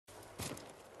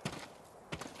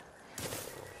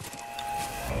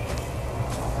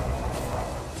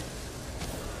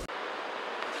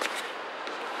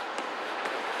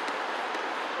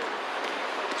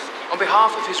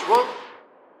behalf of His Royal...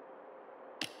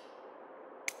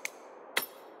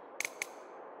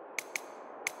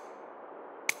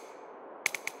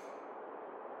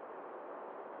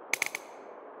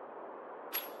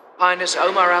 Highness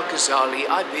Omar Al-Ghazali,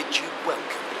 I bid you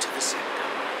welcome to the sector.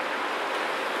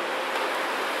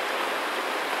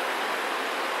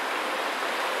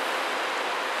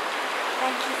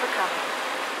 Thank you for coming.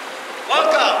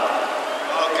 Welcome!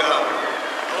 Welcome.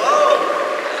 Hello!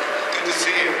 Good to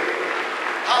see you.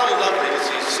 How lovely to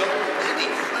see so many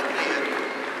friendly and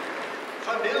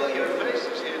familiar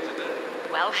faces here today.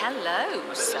 Well, hello,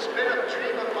 This has sir. been a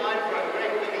dream of mine for a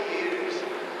great many years.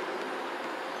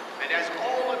 And as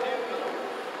all of you know,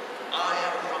 I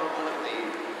am from one of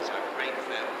these, a great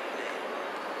family name.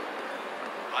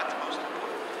 But most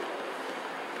importantly,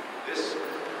 this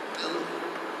building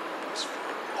was for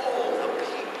all the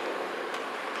people.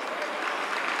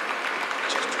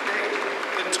 Which is today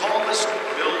the tallest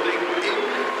building in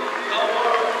the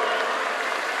world.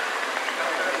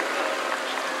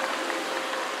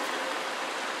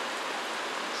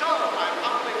 So I'm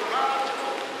humbly proud to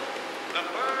open the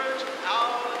Burj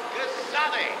Al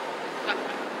Ghazali.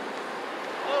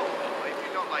 Oh, if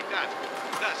you don't like that,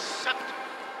 the scepter.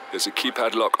 There's a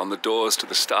keypad lock on the doors to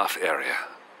the staff area.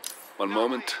 One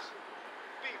moment.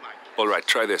 Be my guest. All right,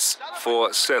 try this.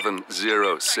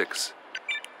 4706.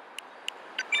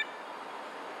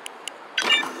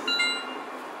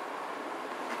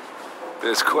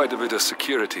 There's quite a bit of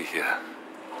security here.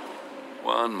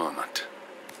 One moment.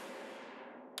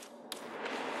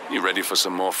 You ready for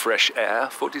some more fresh air,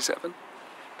 47?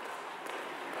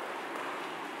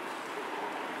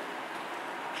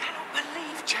 Cannot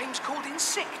believe James called in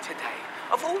sick today.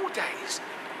 Of all days.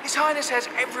 His Highness has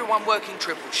everyone working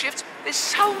triple shifts. There's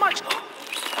so much...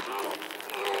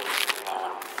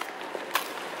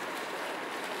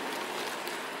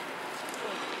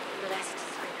 Blessed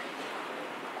spirit.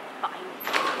 Fine.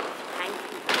 Thank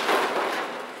you.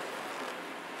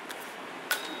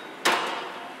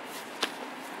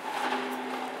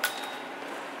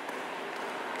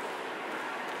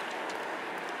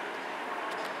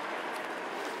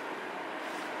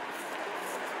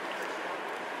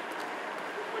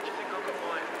 Where do you think I got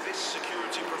mine? This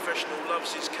security professional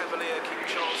loves his Cavalier King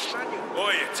Charles Spaniel.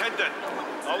 Oi, attendant!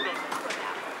 Hold on.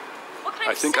 What kind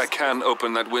I of think I system? can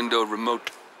open that window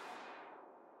remotely.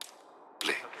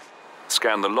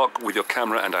 Scan the lock with your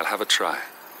camera and I'll have a try.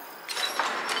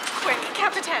 Quick,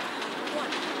 count to 10.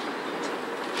 1.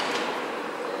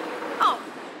 Oh.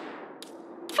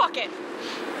 Fuck it.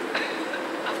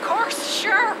 Of course,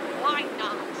 sure. Why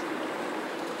not?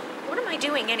 What am I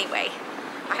doing anyway?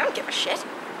 I don't give a shit.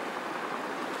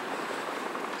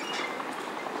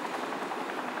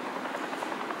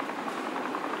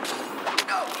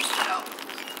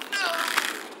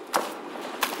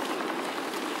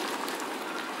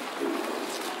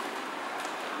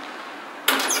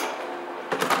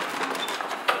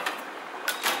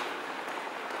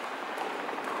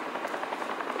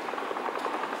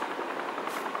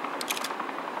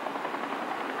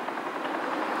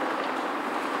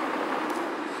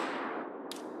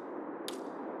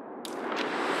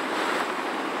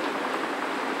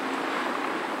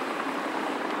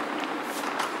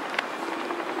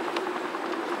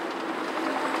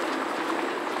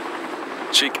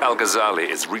 Sheikh Al-Ghazali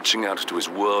is reaching out to his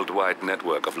worldwide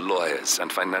network of lawyers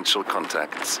and financial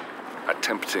contacts,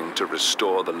 attempting to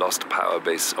restore the lost power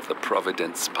base of the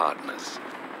Providence partners.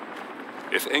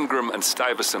 If Ingram and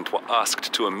Stuyvesant were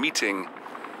asked to a meeting,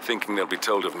 thinking they'll be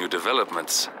told of new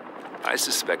developments, I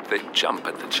suspect they'd jump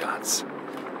at the chance.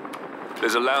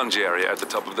 There's a lounge area at the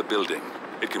top of the building.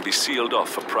 It can be sealed off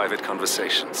for private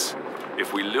conversations.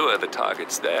 If we lure the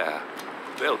targets there,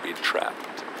 they'll be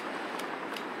trapped.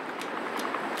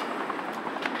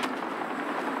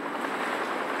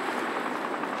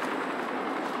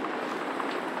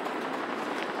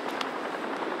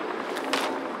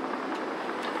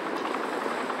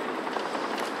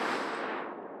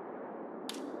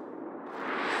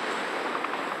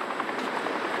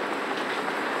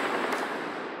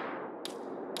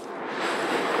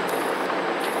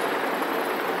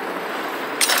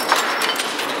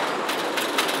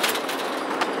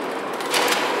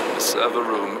 The server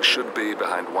room should be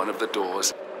behind one of the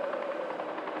doors.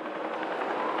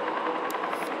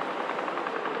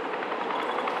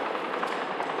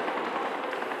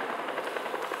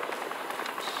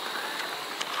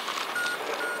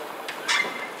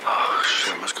 Oh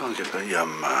shit! I must go and get the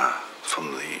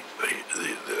from the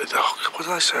what did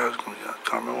I say? I was going to get? I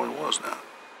can't remember what it was now.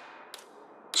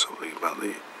 Something about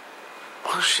the.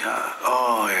 What's that?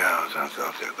 Oh yeah,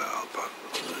 I'll get that. But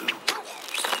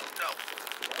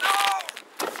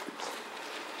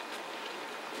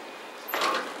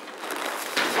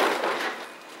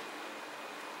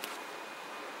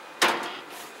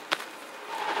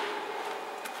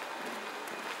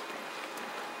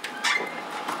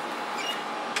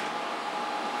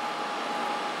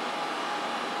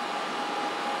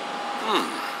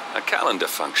A calendar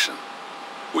function.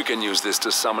 We can use this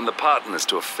to summon the partners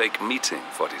to a fake meeting,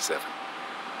 47.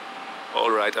 All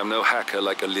right, I'm no hacker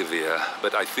like Olivia,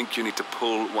 but I think you need to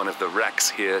pull one of the racks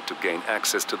here to gain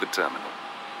access to the terminal.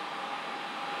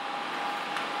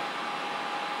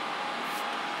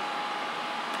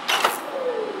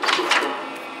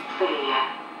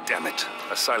 Damn it.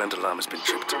 A silent alarm has been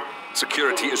tripped.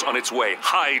 Security is on its way.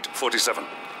 Hide, 47.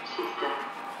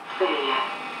 Hey,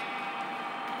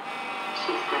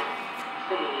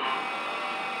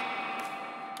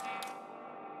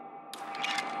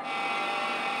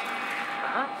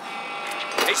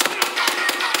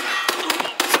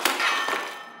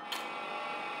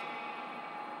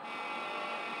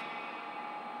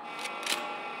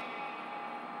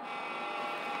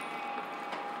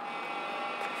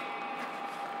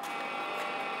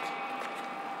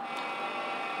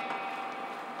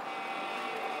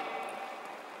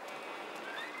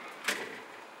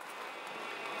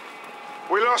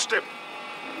 We lost him.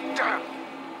 Damn.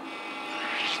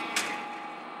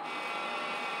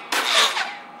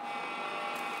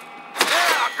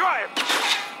 Yeah, I got him.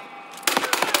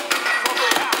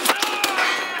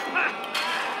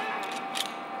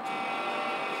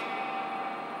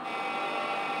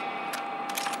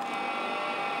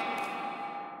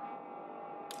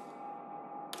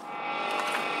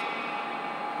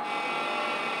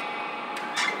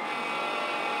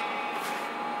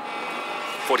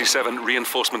 47,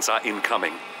 reinforcements are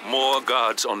incoming. More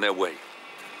guards on their way.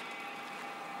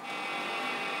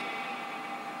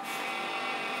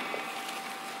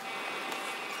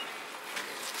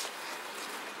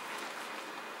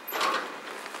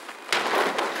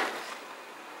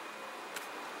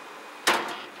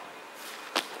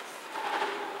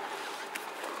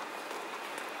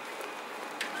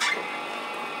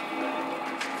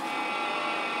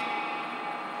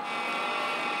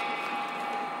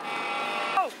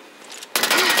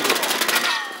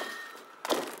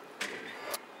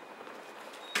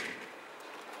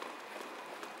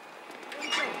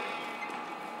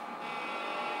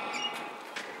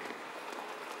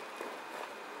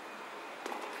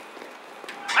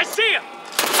 I see him!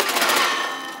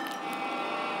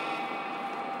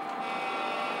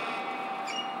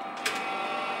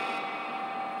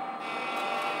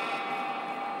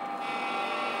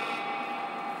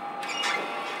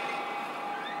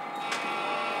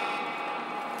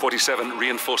 .47,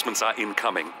 reinforcements are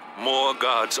incoming. More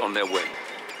guards on their way.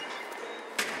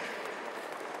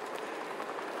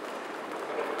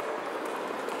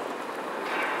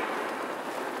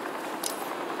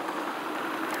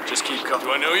 Just keep coming.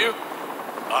 Do I know you?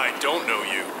 I don't know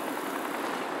you.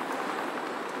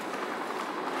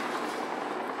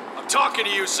 I'm talking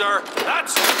to you, sir.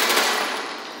 That's...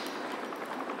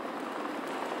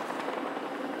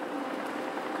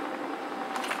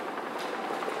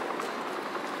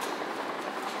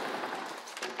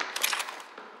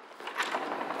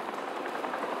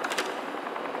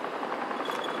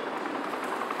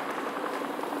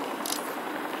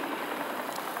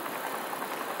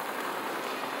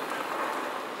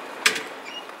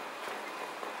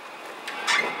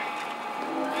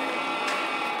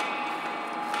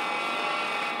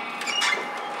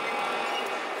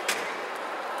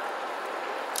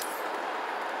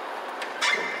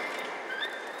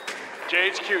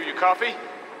 JHQ, you copy?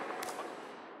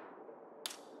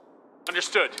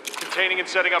 Understood. Containing and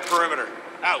setting up perimeter.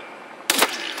 Out.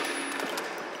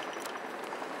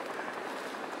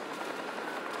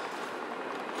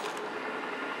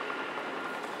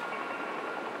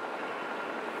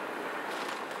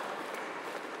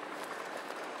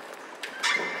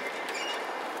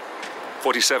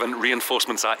 .47,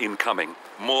 reinforcements are incoming.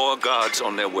 More guards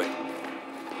on their way.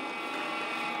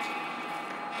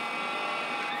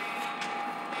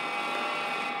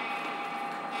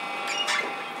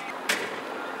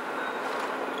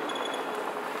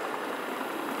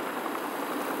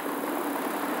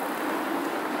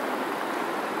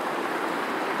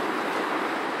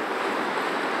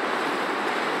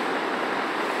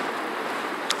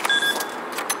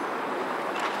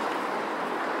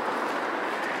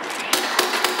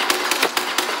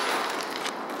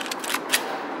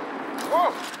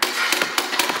 Whoa!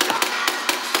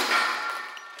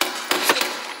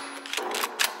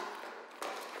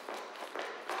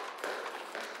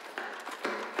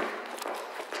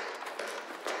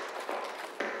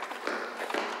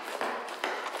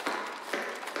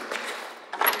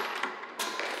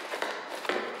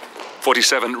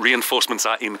 47, reinforcements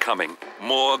are incoming.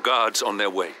 More guards on their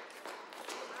way.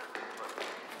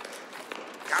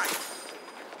 Guys,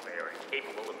 they are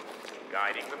incapable of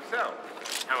guiding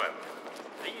themselves. However,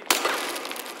 these... But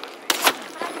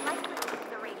I like listening to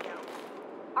the radio.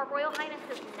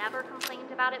 has never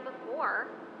complained about it before.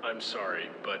 I'm sorry,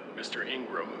 but Mr.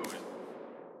 Ingram, who is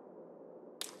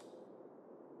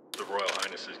the Royal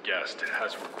Highness's guest,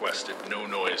 has requested no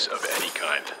noise of any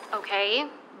kind. Okay,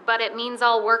 but it means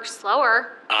I'll work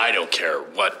slower. I don't care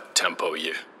what tempo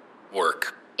you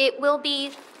work. It will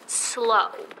be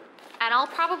slow, and I'll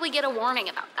probably get a warning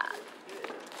about that.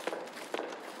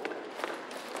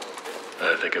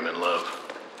 I think I'm in love.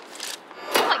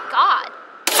 Oh my god!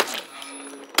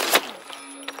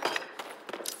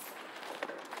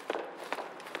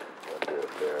 Wonder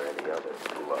if there are any other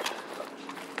sluts.